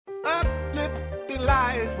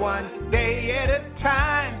lives one day at a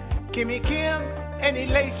time. Kimmy Kim and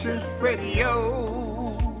Elations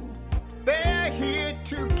Radio. They're here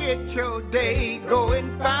to get your day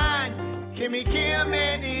going fine. Kimmy Kim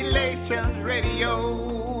and Elations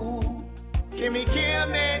Radio. Kimmy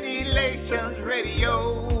Kim and Elations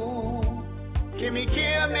Radio. Kimmy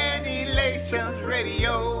Kim and Elations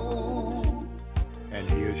Radio. And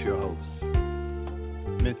here's your host,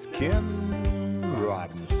 Miss Kim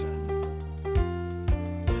Robinson.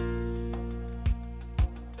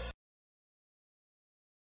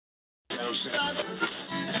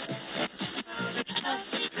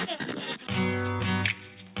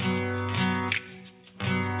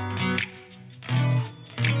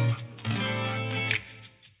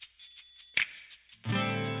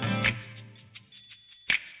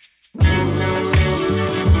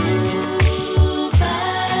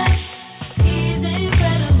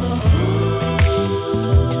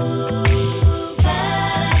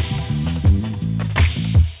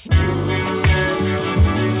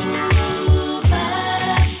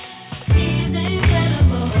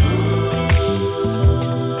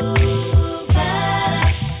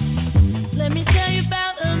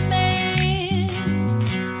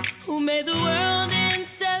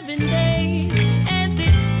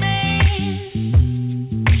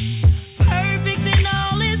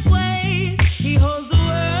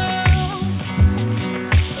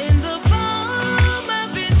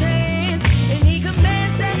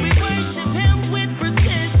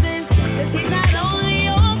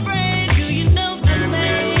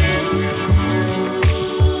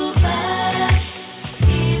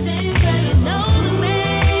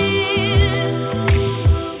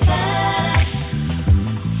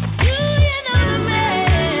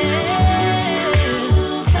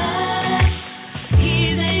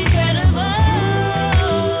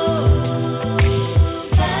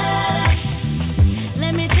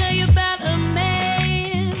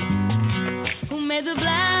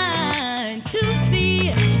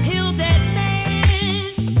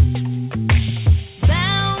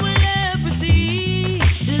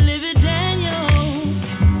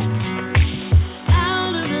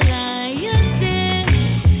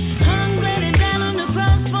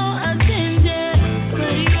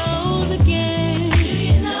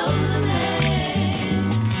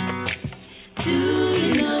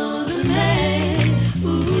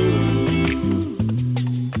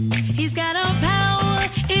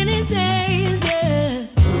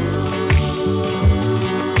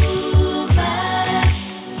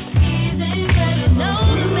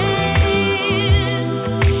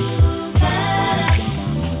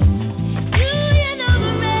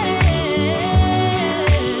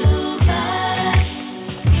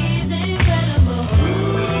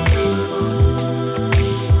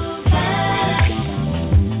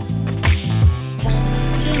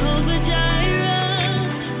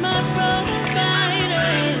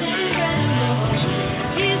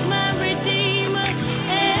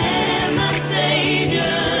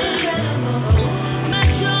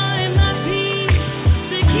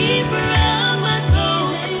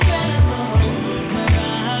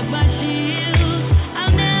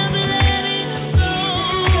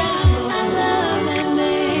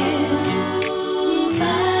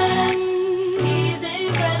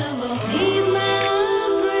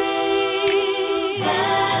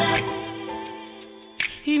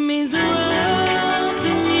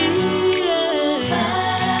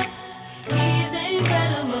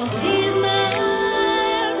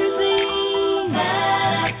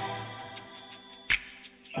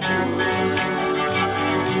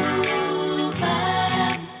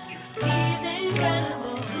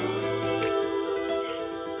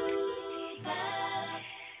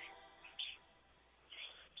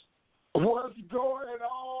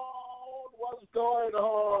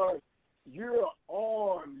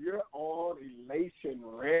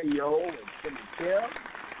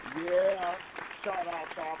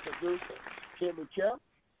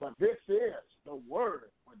 But this is the Word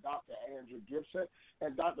with Dr. Andrew Gibson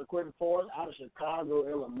and Dr. Quentin Forrest out of Chicago,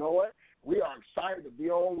 Illinois. We are excited to be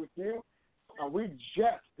on with you. And this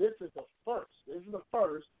is the first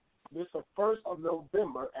of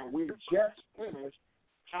November, and we just finished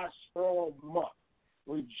Pastoral Month.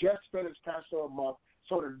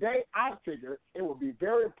 So today I figured it would be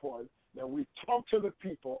very important that we talk to the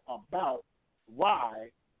people about why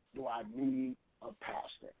do I need a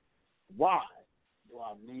pastor? Why do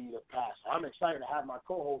I need a pastor? I'm excited to have my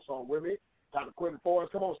co-host on with me, Dr. Quentin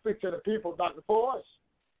Forrest. Come on, speak to the people, Dr. Forrest.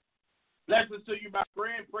 Blessings to you, my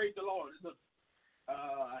friend. Praise the Lord. It's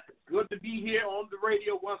good to be here on the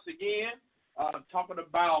radio once again, talking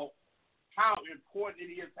about how important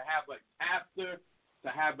it is to have a pastor, to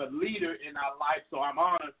have a leader in our life. So I'm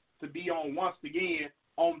honored to be on once again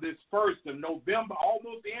on this 1st of November,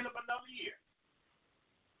 almost the end of another year.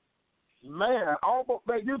 Man,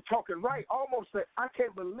 you're talking right. Almost, I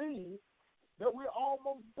can't believe that we're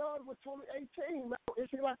almost done with 2018. Man, it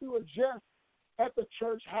seems like we were just at the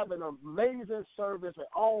church having an amazing service and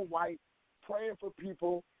all white, praying for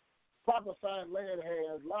people, prophesying, laying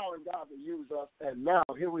hands, allowing God to use us, and now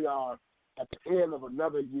here we are at the end of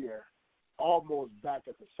another year, almost back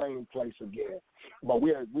at the same place again. But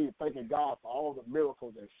we're thanking God for all the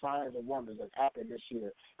miracles and signs and wonders that happened this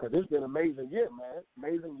year, because it's been an amazing year, man.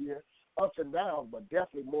 Amazing year, ups and downs, but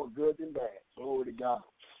definitely more good than bad. Glory to God.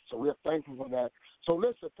 So we're thankful for that. So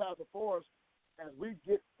listen, Pastor Forrest, as we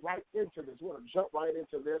get right into this, we're going to jump right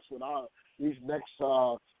into this with these next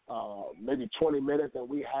maybe 20 minutes that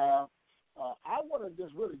we have. I want to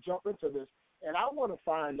just really jump into this, and I want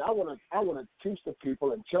to teach the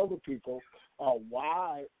people and tell the people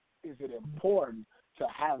why is it important to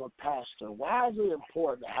have a pastor? Why is it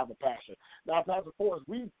important to have a pastor? Now, Pastor Forrest,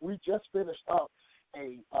 we just finished up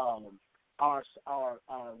our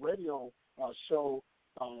radio show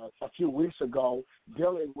a few weeks ago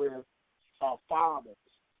dealing with fathers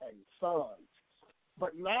and sons.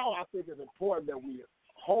 But now I think it's important that we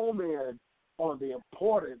home in on the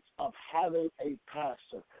importance of having a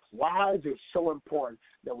pastor. Why is it so important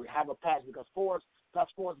that we have a pastor? Because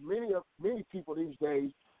Pastor Forrest, many people these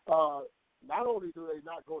days, not only do they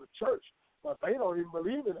not go to church, but they don't even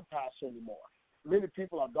believe in a pastor anymore. Many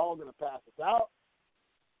people are dogging the pastors out,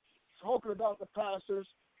 talking about the pastors.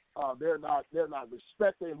 They're not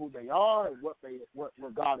respecting who they are and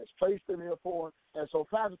what God has placed them here for. And so,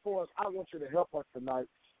 Pastor Forrest, I want you to help us tonight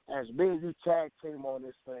as me and you tag team on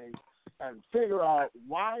this thing and figure out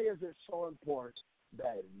why is it so important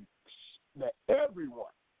that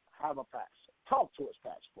everyone have a pastor. Talk to us,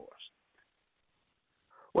 Pastor Forrest.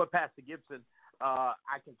 Well, Pastor Gibson, I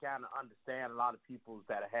can kind of understand a lot of people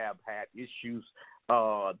that have had issues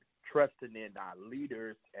trusting in our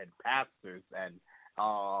leaders and pastors, and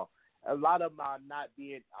a lot of them are not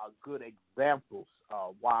being good examples.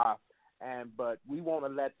 Why? But we want to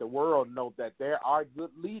let the world know that there are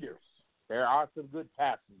good leaders. There are some good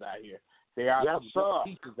pastors out here. There are some good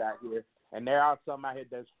teachers out here, and there are some out here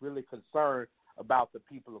that's really concerned about the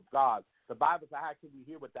people of God. The Bible says, how can we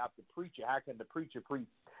hear without the preacher? How can the preacher preach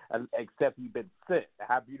except he's been sent?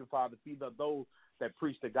 How beautiful are the feet of those that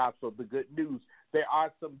preach the gospel of the good news. There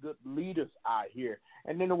are some good leaders out here.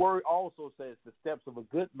 And then the word also says the steps of a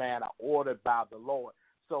good man are ordered by the Lord.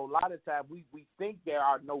 So a lot of times we think there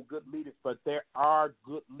are no good leaders, but there are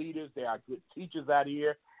good leaders. There are good teachers out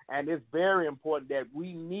here. And it's very important that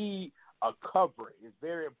we need a covering. It's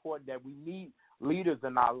very important that we need leaders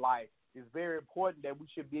in our life. It's very important that we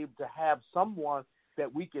should be able to have someone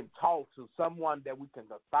that we can talk to, someone that we can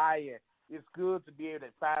confide in. It's good to be able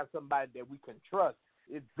to find somebody that we can trust.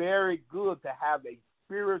 It's very good to have a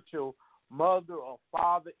spiritual mother or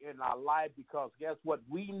father in our life, because guess what?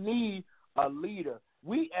 We need a leader.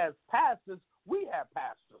 We as pastors, we have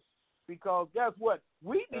pastors, because guess what?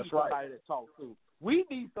 We need somebody to talk to. We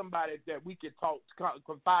need somebody that we can talk,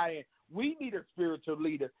 confide in. We need a spiritual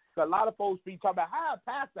leader. So a lot of folks be talking about how a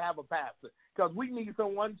pastor have a pastor, because we need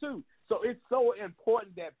someone too. So it's so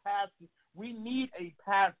important that pastors, we need a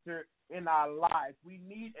pastor in our lives. We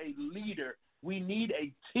need a leader. We need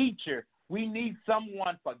a teacher. We need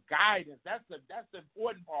someone for guidance. That's the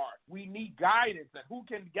important part. We need guidance. And who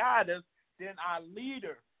can guide us than our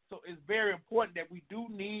leader? So it's very important that we do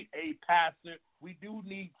need a pastor. We do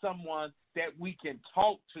need someone that we can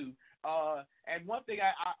talk to. And one thing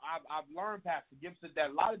I've learned, Pastor Gibson, that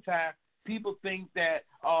a lot of times people think that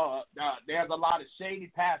there's a lot of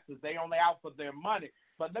shady pastors. They only out for their money.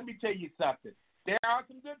 But let me tell you something. There are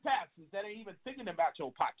some good pastors that ain't even thinking about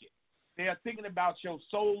your pocket. They are thinking about your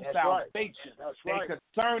soul salvation. They're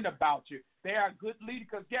concerned about you. They are good leaders,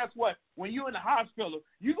 because guess what? When you're in the hospital,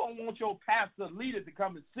 you're going to want your pastor leader to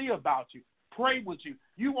come and see about you, pray with you.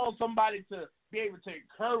 You want somebody to be able to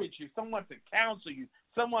encourage you, someone to counsel you,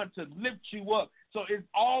 someone to lift you up. So it's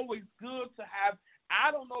always good to have,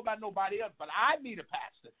 I don't know about nobody else, but I need a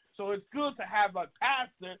pastor. So it's good to have a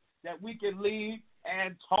pastor that we can lead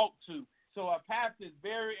and talk to. So a pastor is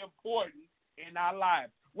very important in our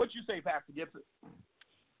lives. What you say, Pastor Gibson?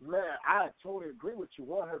 Man, I totally agree with you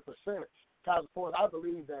 100%. Pastor Forrest, I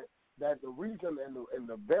believe that the reason and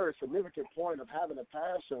the very significant point of having a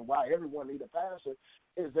pastor and why everyone needs a pastor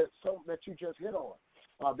is that something that you just hit on.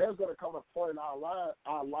 There's going to come a point in our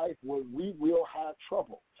life where we will have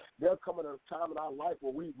trouble. there'll come a time in our life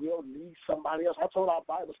where we will need somebody else. I told our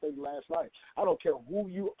Bible study last night, I don't care who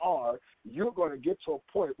you are, you're going to get to a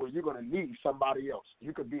point where you're going to need somebody else.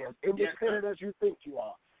 You could be as independent as you think you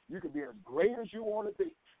are. You could be as great as you want to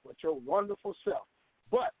be with your wonderful self.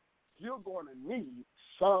 But you're going to need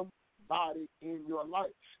somebody in your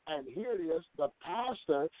life. And here it is, the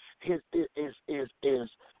pastor is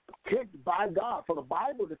picked by God. For the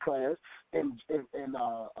Bible declares in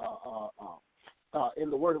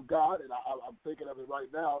the Word of God, and I'm thinking of it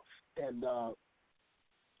right now, and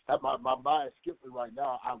my mind skipping right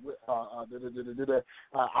now. I'll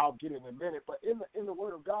get in a minute. But in the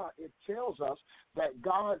Word of God, it tells us that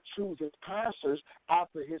God chooses pastors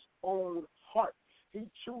after His own heart. He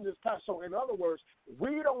chooses pastors. So in other words,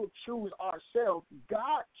 we don't choose ourselves.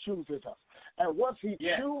 God chooses us. And once He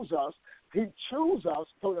chooses us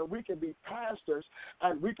so that we can be pastors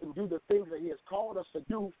and we can do the things that He has called us to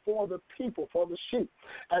do for the people, for the sheep.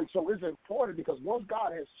 And so it's important because once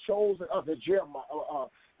God has chosen us,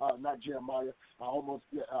 not Jeremiah. I was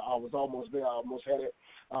almost there. I almost had it.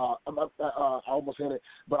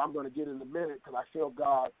 But I'm going to get in a minute because I feel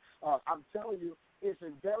God. I'm telling you, it's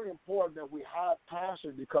very important that we have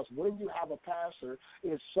pastors because when you have a pastor,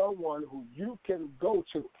 it's someone who you can go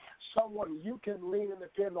to, someone you can lean and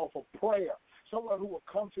depend on for prayer, someone who will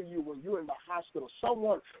come to you when you're in the hospital,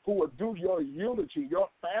 someone who will do your eulogy,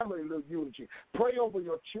 your family eulogy, pray over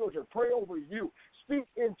your children, pray over you, speak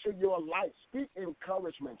into your life, speak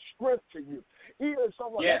encouragement, strength to you. Even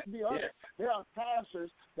someone, let's be honest, there are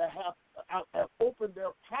pastors that have opened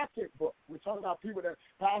their pocketbook. We're talking about people that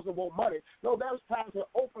pastor want money. No, there's pastors that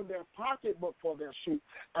open their pocketbook for their sheep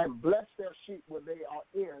and bless their sheep when they are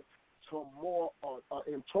in turmoil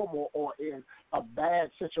or in a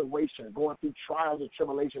bad situation, going through trials and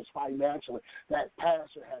tribulations financially. That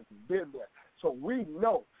pastor has been there. So we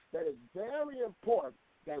know that it's very important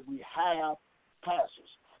that we have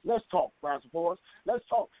pastors. Let's talk, Pastor Forrest. Let's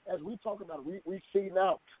talk. As we talk about it, we see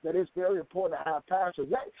now that it's very important to have pastors.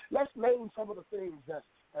 Let's name some of the things that,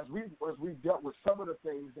 as we dealt with some of the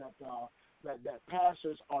things that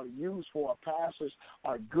pastors are used for, pastors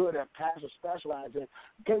are good at, pastors specialize in.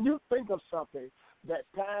 Can you think of something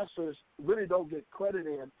that pastors really don't get credit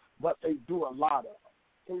in, but they do a lot of?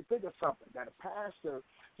 Can you think of something that a pastor,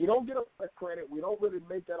 he don't get credit, we don't really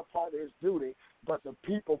make that a part of his duty, but the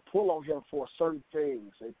people pull on him for certain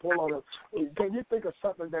things. They pull on him. Can you think of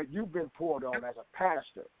something that you've been pulled on as a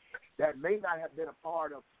pastor that may not have been a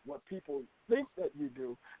part of what people think that you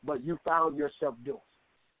do, but you found yourself doing?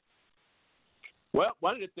 Well,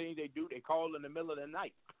 one of the things they do, they call in the middle of the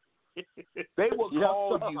night. They will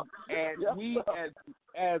call you, and we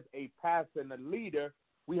as a pastor and a leader,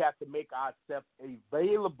 we have to make ourselves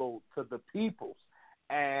available to the people.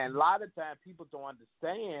 And a lot of times people don't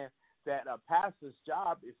understand that a pastor's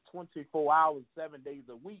job is 24 hours, 7 days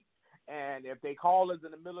a week. And if they call us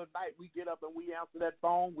in the middle of the night, we get up and we answer that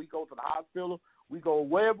phone. We go to the hospital. We go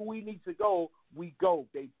wherever we need to go, we go.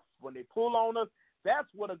 When they pull on us,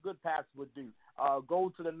 that's what a good pastor would do. Go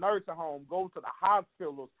to the nursing home, go to the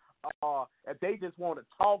hospitals. If they just want to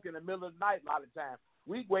talk in the middle of the night, a lot of times,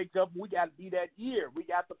 we wake up, we got to be that ear. We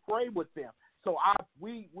got to pray with them. So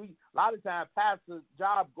we a lot of times pastor's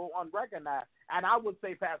job go unrecognized. And I would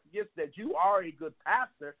say, Pastor Gibson, that you are a good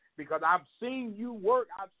pastor because I've seen you work,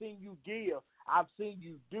 I've seen you give, I've seen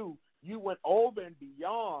you do. You went over and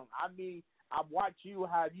beyond. I mean, I've watched you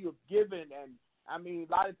how you have given, and I mean,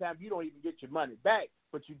 a lot of times you don't even get your money back,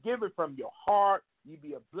 but you give it from your heart. You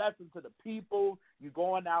be a blessing to the people. You're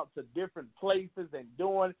going out to different places and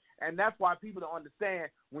doing, and that's why people don't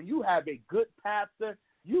understand when you have a good pastor,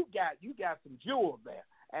 you got some jewels there.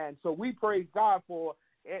 And so we praise God for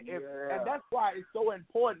it. And that's why it's so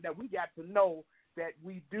important that we got to know that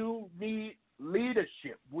we do need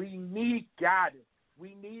leadership. We need guidance.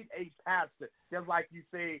 We need a pastor. Just like you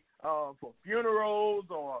say, for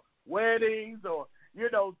funerals or weddings or,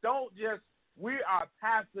 don't just, we are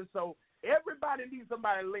pastors, so everybody needs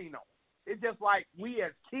somebody to lean on. It's just like we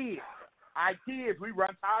as kids. Our kids, we run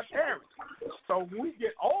to our parents. So when we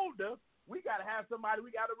get older, we got to have somebody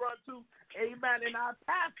we got to run to, amen, in our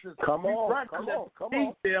pastors. Come on.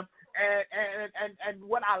 Them. And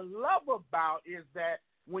what I love about is that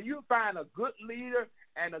when you find a good leader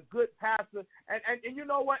and a good pastor, and you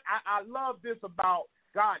know what? I love this about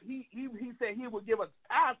God. He said he would give us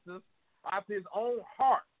pastors after his own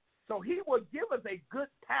heart. So he will give us a good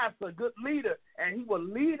pastor, a good leader, and he will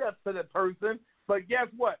lead us to the person. But guess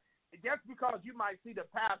what? Just because you might see the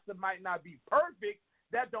pastor might not be perfect,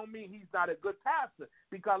 that don't mean he's not a good pastor.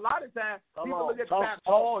 Because a lot of times people look at the pastor,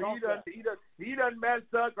 he done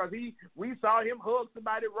messed up because we saw him hug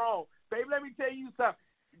somebody wrong. Baby, let me tell you something.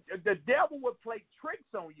 the devil would play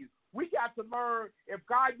tricks on you. We got to learn, if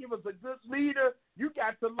God give us a good leader, you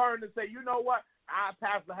got to learn to say, you know what, our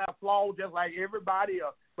pastor have flaws just like everybody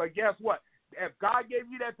else. But guess what? If God gave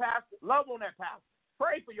you that pastor, love on that pastor.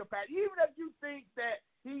 Pray for your pastor. Even if you think that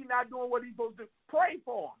he's not doing what he's supposed to do, pray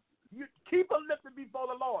for him. You keep him lifted before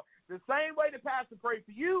the Lord. The same way the pastor prayed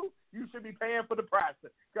for you, you should be praying for the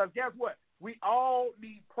pastor. Because guess what? We all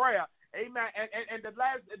need prayer. Amen. And the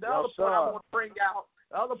other point I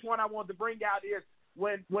want to bring out, is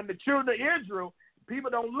when the children of Israel, people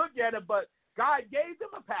don't look at it, but God gave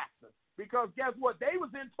them a pastor. Because guess what? They was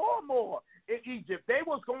in turmoil in Egypt. They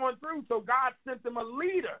was going through, so God sent them a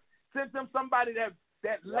leader, sent them somebody that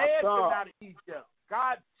led them out of Egypt.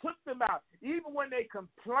 God took them out. Even when they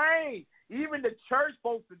complained, even the church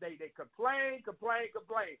folks today, they complain.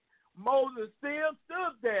 Moses still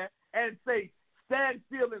stood there and say, stand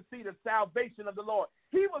still and see the salvation of the Lord.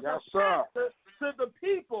 He was a pastor to the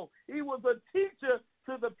people. He was a teacher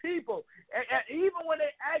to the people. And even when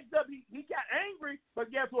they acted up, he got angry, but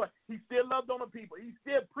guess what? He still loved on the people. He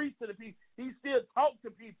still preached to the people. He still talked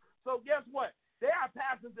to people. So guess what? There are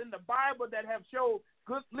pastors in the Bible that have showed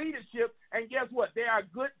good leadership, and guess what? There are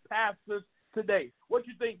good pastors today. What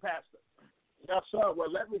you think, Pastor? Yes, sir.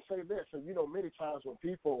 Well, let me say this. And, many times when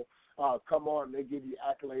people come on, they give you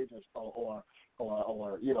accolades or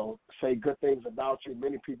say good things about you.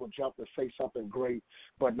 Many people jump to say something great,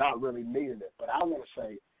 but not really meaning it. But I want to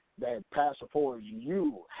say that, Pastor Forrest,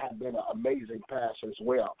 you have been an amazing pastor as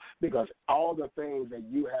well, because all the things that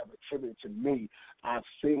you have attributed to me, I've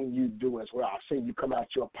seen you do as well. I've seen you come out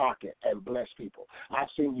your pocket and bless people. I've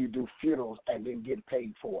seen you do funerals and then get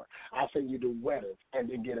paid for it. I've seen you do weddings and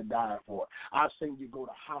then get a dime for it. I've seen you go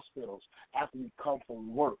to hospitals after you come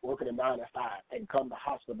from work, working a 9 to 5, and come to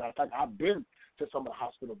hospital. Matter of fact, I've been to some of the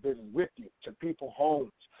hospital visits with you, to people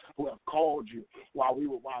homes who have called you while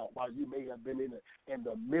you may have been in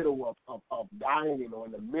the middle of dying or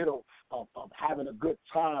in the middle of having a good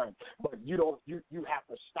time, but you have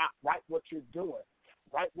to stop right what you're doing,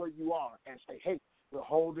 right where you are, and say, hey, we'll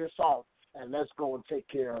hold this off and let's go and take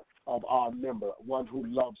care of our member, one who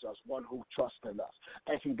loves us, one who trusts in us.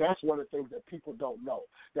 And see, that's one of the things that people don't know.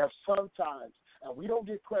 There's sometimes, and we don't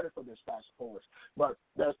get credit for this, Pastor Forrest, but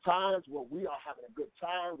there's times where we are having a good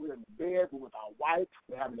time. We're in the bed, we're with our wife,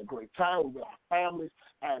 we're having a great time, we're with our families,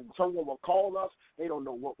 and someone will call us. They don't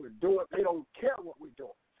know what we're doing. They don't care what we're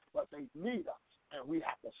doing, but they need us, and we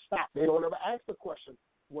have to stop. They don't ever ask the question,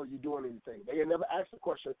 were you doing anything? They never ask the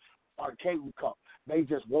question, can you come? They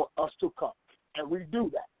just want us to come, and we do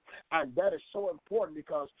that. And that is so important,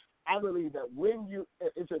 because I believe that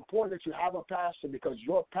it's important that you have a pastor, because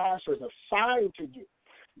your pastor is assigned to you.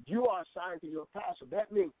 You are assigned to your pastor.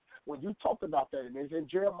 That means when you talked about that, and it's in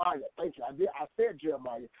Jeremiah. Thank you. I said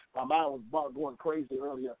Jeremiah. My mind was going crazy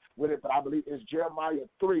earlier with it, but I believe it's Jeremiah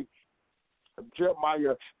 3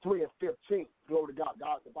 and 15. Glory to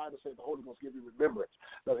God. The Bible says the Holy Ghost give you remembrance.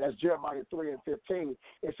 But that's Jeremiah 3 and 15.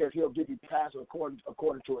 It says he'll give you pastor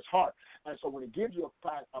according to his heart. And so when he gives you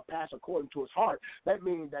a pastor according to his heart, that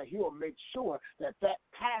means that he will make sure that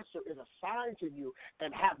pastor is assigned to you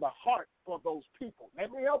and have the heart for those people.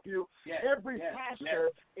 Let me help you. Yes, Every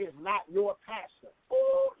pastor is not your pastor.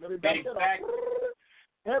 Ooh, let me back that up.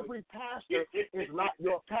 Every pastor is not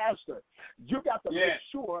your pastor. You got to make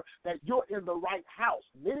sure that you're in the right house.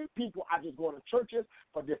 Many people are just going to churches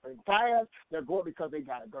for different times. They're going because they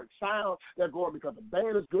got a good sound. They're going because the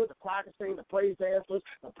band is good, the choir can sing, the praise dancers,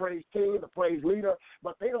 the praise team, the praise leader.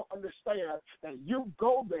 But they don't understand that you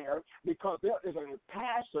go there because there is a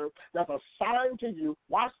pastor that's assigned to you.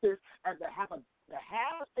 Watch this, and that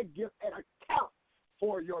has to give an account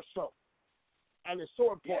for your soul. And it's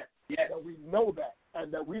so important that we know that,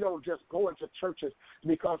 and that we don't just go into churches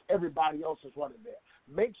because everybody else is running there.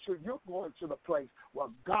 Make sure you're going to the place where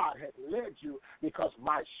God has led you, because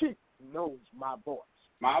my sheep knows my voice.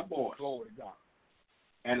 My voice. Glory to God.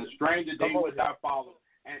 And a stranger they would not follow.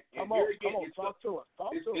 And come on, talk to us.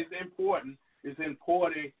 It's important. It's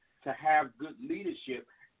important to have good leadership.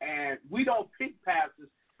 And we don't pick pastors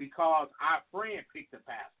because our friend picked a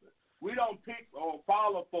pastor. We don't pick or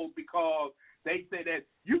follow folks because they say that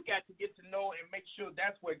you got to get to know and make sure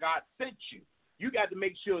that's where God sent you. You got to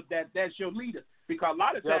make sure that that's your leader. Because a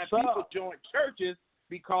lot of times people join churches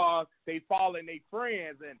because they following their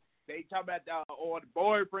friends, and they talk about or the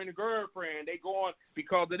boyfriend and girlfriend. They go on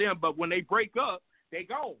because of them. But when they break up, they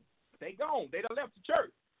gone. They gone. They done left the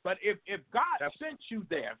church. But if God sent you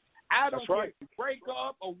there, I don't care if you break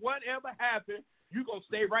up or whatever happened, you're going to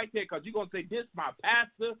stay right there, because you're going to say, this is my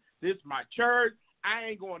pastor, this is my church. I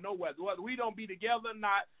ain't going nowhere. Whether we don't be together or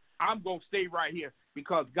not, I'm going to stay right here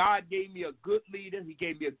because God gave me a good leader. He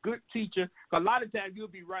gave me a good teacher. Because a lot of times you'll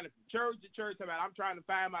be running from church to church. I'm trying to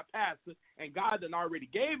find my pastor, and God done already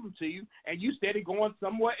gave him to you, and you steady going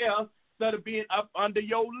somewhere else instead of being up under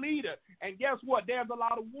your leader. And guess what? There's a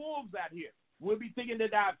lot of wolves out here. We'll be thinking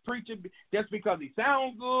that I'm preaching just because he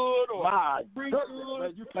sounds good or preach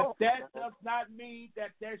good, but that does not mean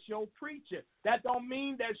that that's your preacher. That don't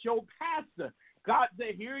mean that's your pastor. God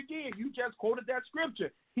said, here again, you just quoted that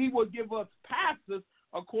scripture. He will give us pastors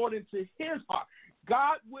according to his heart.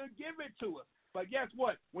 God will give it to us. But guess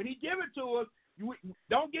what? When he give it to us, you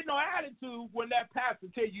don't get no attitude when that pastor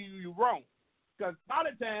tell you you're wrong. Because a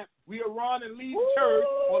lot of times we'll run and leave church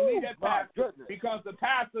or leave that pastor because the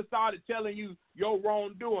pastor started telling you your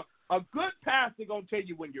wrongdoing. A good pastor going to tell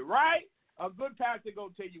you when you're right. A good pastor going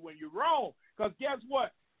to tell you when you're wrong. Because guess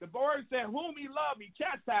what? The word said, whom he loved, he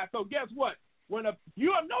chastised. So guess what?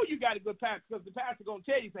 You know you got a good pastor because the pastor going to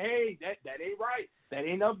tell you, say, hey, that ain't right. That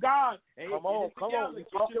ain't of God. Hey, come on. You're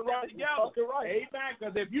talking right. Amen.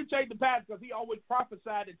 Because if you take the pastor, because he always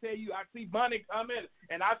prophesied to tell you, I see money coming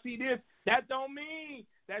and I see this, that don't mean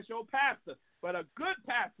that's your pastor. But a good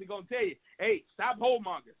pastor going to tell you, hey, stop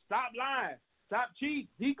whoremongering, stop lying, stop cheating.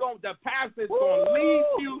 The pastor is going to lead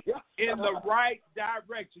you in the right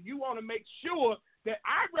direction. You want to make sure that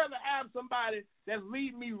I'd rather have somebody that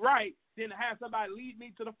lead me right than to have somebody lead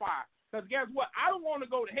me to the fire. Because guess what? I don't want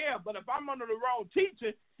to go to hell, but if I'm under the wrong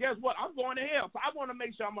teacher, guess what? I'm going to hell. So I want to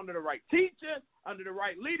make sure I'm under the right teacher, under the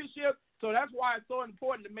right leadership. So that's why it's so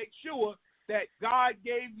important to make sure that God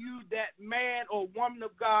gave you that man or woman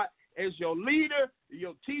of God as your leader,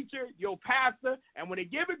 your teacher, your pastor. And when they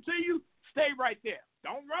give it to you, stay right there.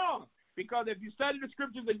 Don't run. Because if you study the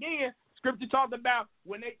scriptures again, scripture talked about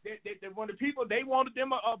when when the people, they wanted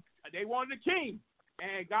they wanted a king.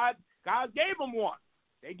 And God gave them one.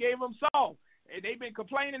 They gave them Saul. And they've been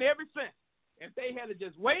complaining ever since. If they had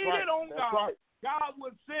just waited on God, God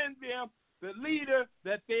would send them the leader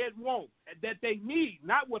that they want, that they need,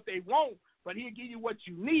 not what they want, but he'll give you what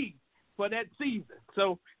you need for that season.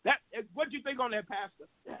 So what do you think on that, Pastor?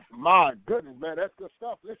 My goodness, man, that's good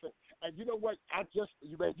stuff. Listen, and you know what?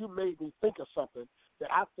 You made me think of something that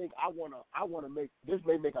I think I wanna make. This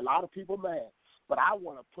may make a lot of people mad, but I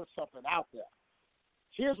want to put something out there.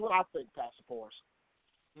 Here's what I think, Pastor Forrest.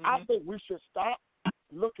 Mm-hmm. I think we should stop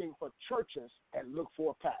looking for churches and look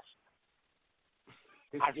for a pastor.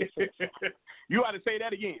 I just said so. You ought to say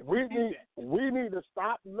that again. We need to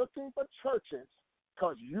stop looking for churches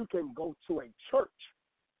because you can go to a church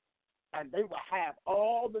and they will have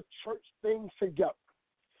all the church things together.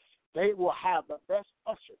 They will have the best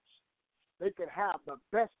ushers. They can have the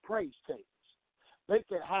best praise teams. They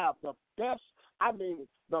can have the best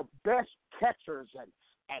catchers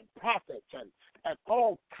and prophets and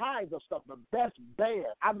all kinds of stuff, the best band.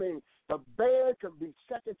 The band can be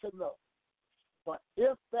second to none. But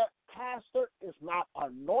if that pastor is not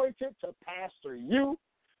anointed to pastor you,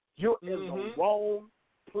 you're in the wrong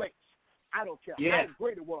place. I don't care how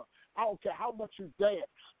great it was. I don't care how much you danced.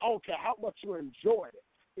 I don't care how much you enjoyed it.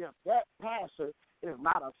 If that pastor is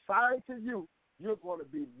not assigned to you, you're going to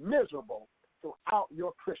be miserable throughout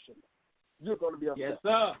your Christendom. You're going to be upset. Yes,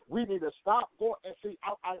 sir. We need to stop going. And see,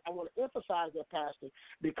 I want to emphasize that, Pastor,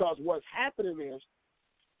 because what's happening is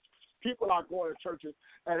people are going to churches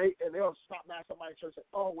and they'll stop by somebody's church and say,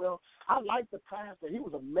 oh, well, I like the pastor. He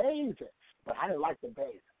was amazing, but I didn't like the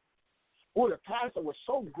band. Or the pastor was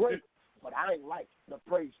so great, but I didn't like the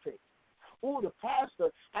praise team. Or the pastor,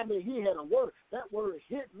 he had a word. That word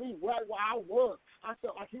hit me right where I was. I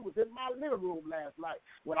felt like he was in my living room last night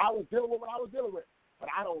when I was dealing with what I was dealing with. But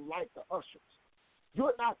I don't like the ushers.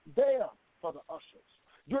 You're not there for the ushers.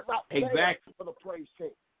 You're not there for the praise team.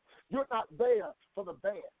 You're not there for the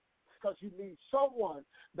band. Because you need someone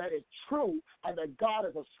that is true and that God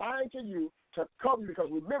has assigned to you to come. Because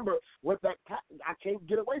remember, with that, I can't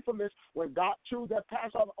get away from this. When God chose that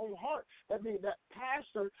pastor on his own heart, that means that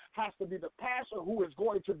pastor has to be the pastor who is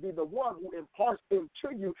going to be the one who imparts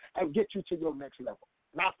into you and get you to your next level.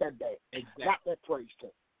 Not that band. Not that praise team.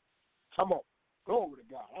 Come on. Glory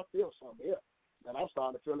to God. I feel something here. And I'm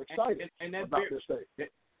starting to feel excited about this thing.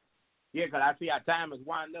 Yeah, because I see our time is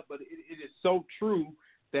winding up, but it is so true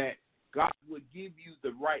that God would give you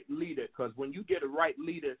the right leader, because when you get a right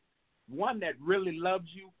leader, one that really loves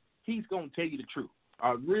you, he's going to tell you the truth.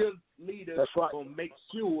 A real leader is going to make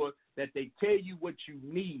sure that they tell you what you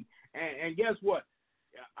need. And guess what?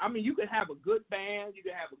 You can have a good band, you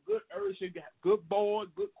can have a good usher, you can have good board,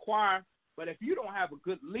 good choir, but if you don't have a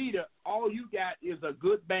good leader, all you got is a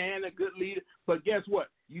good band, a good leader. But guess what?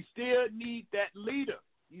 You still need that leader.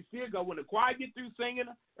 You still go, when the choir get through singing,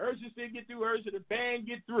 usher still get through, usher, the band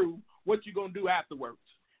get through, what you going to do afterwards?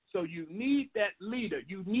 So you need that leader.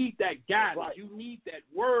 You need that guidance. Right. You need that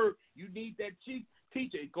word. You need that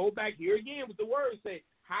teacher. Go back here again with the word. Say,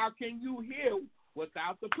 how can you hear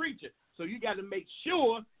without the preacher? So you got to make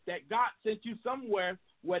sure that God sent you somewhere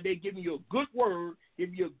where they're giving you a good word,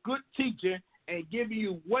 giving you a good teacher, and giving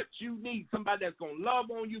you what you need. Somebody that's going to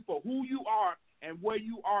love on you for who you are and where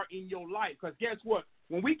you are in your life. Because guess what?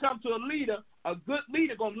 When we come to a leader, a good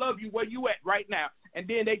leader going to love you where you at right now. And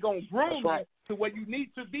then they're going to groom you to where you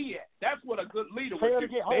need to be at. That's what a good leader will do.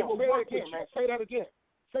 They will work with you. Say that again.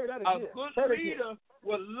 Say that again. A good leader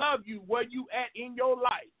will love you where you at in your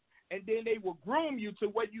life. And then they will groom you to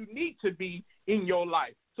what you need to be in your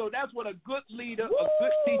life. So that's what a good leader, a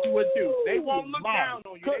good teacher would do. They won't look down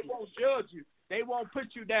on you. They won't judge you. They won't put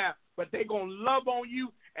you down. But they're going to love on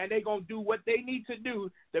you, and they're going to do what they need to do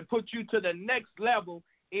to put you to the next level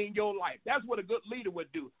in your life. That's what a good leader would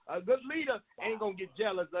do. A good leader ain't going to get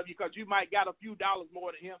jealous of you because you might got a few dollars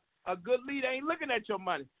more than him. A good leader ain't looking at your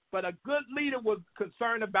money. But a good leader was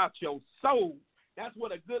concerned about your soul. That's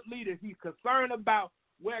what a good leader, he's concerned about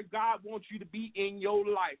where God wants you to be in your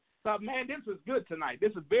life. So, man, this is good tonight.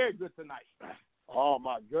 This is very good tonight. Oh,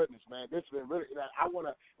 my goodness, man. This has been really – I want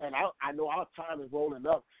to – and I know our time is rolling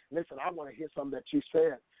up. Listen, I want to hear something that you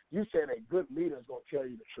said. You said a good leader is going to tell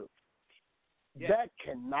you the truth. Yes. That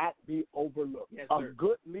cannot be overlooked. Yes, a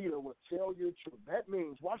good leader will tell you the truth. That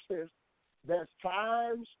means, watch this, there's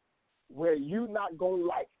times where you're not going to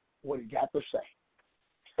like what he got to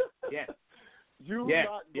say. Yes. You're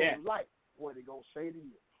not going to like what he going to say to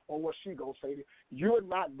you or what she going to say to you. You're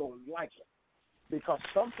not going to like it because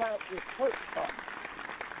sometimes it hurts us.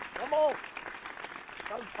 Come on.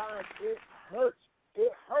 Sometimes it hurts.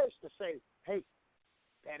 It hurts to say, hey,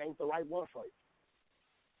 that ain't the right one for you.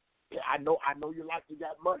 Yeah, I know you like you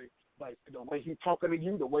got money, but the way he talking to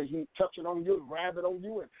you, the way he touching on you and grabbing on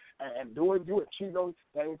you and doing you and cheating on you,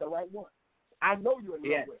 that ain't the right one. I know you're in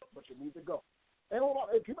love with it, but you need to go.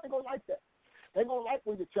 People ain't gonna like that. They gonna like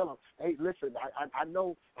when you tell them, hey, listen, I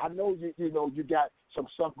know you got some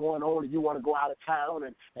stuff going on and you want to go out of town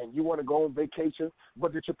and you want to go on vacation,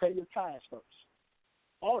 but did you pay your tithes first?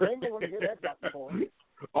 Oh, they ain't gonna want to hear that, Dr. Ford.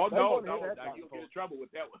 Oh, no, you'll get in trouble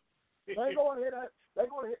with that one. They ain't gonna hear that. They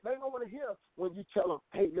don't want to hear when you tell them,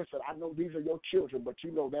 hey, listen, I know these are your children, but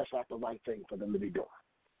you know that's not the right thing for them to be doing.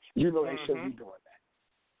 You know they shouldn't be doing that.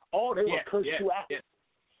 Oh, they will curse you out. Yes.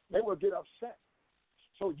 They will get upset.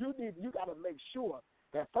 So you got to make sure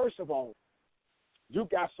that, first of all, you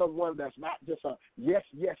got someone that's not just a yes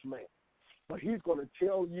man, but he's going to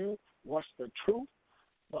tell you what's the truth,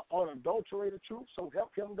 the unadulterated truth, so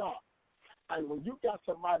help him God. And when you got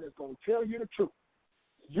somebody that's going to tell you the truth,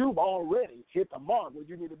 you've already hit the mark where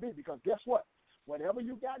you need to be because guess what? Whatever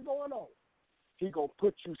you got going on, he's going to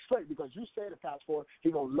put you straight because you said it, Pastor Ford.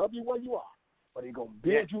 He's going to love you where you are, but he's going to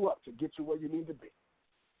build you up to get you where you need to be.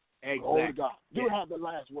 Exactly. Glory to God. You have the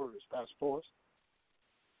last words, Pastor Ford.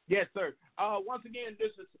 Yes, sir. Once again,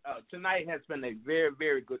 this is tonight has been a very,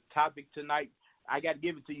 very good topic tonight. I got to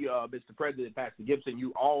give it to you, Mr. President, Pastor Gibson.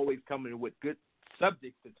 You always come in with good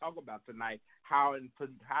subjects to talk about tonight, how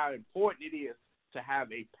important it is to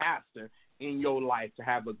have a pastor in your life, to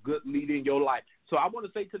have a good leader in your life. So I want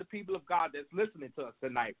to say to the people of God that's listening to us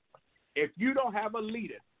tonight, if you don't have a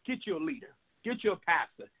leader, get you a leader. Get you a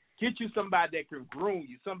pastor. Get you somebody that can groom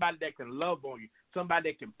you, somebody that can love on you,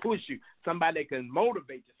 somebody that can push you, somebody that can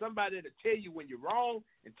motivate you, somebody that tell you when you're wrong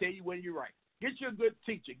and tell you when you're right. Get you a good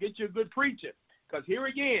teacher. Get you a good preacher. Because here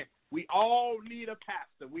again, we all need a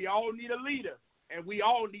pastor. We all need a leader. And we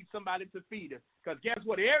all need somebody to feed us. Because guess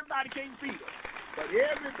what? Everybody can't feed us. But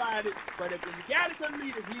if you got a good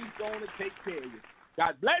leader, he's going to take care of you.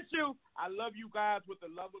 God bless you. I love you guys with the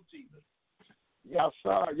love of Jesus. Yes,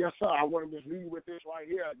 sir. Yes, sir. I want to just leave with this right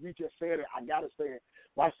here. You just said it. I got to say it.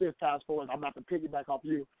 Watch this, Pastor Ford. I'm about to piggyback off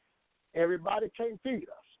you. Everybody can't feed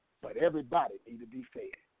us, but everybody need to be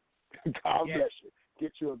fed. God bless you.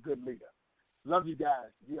 Get you a good leader. Love you guys.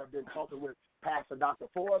 You have been talking with Pastor Dr.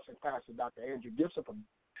 Forrest and Pastor Dr. Andrew Gibson from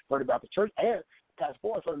Word About the Church and Pastor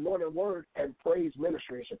Forrest from Anointed Word and Praise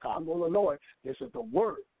Ministry in Chicago, Illinois. This is the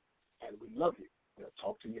Word, and we love you. We'll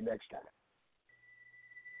talk to you next time.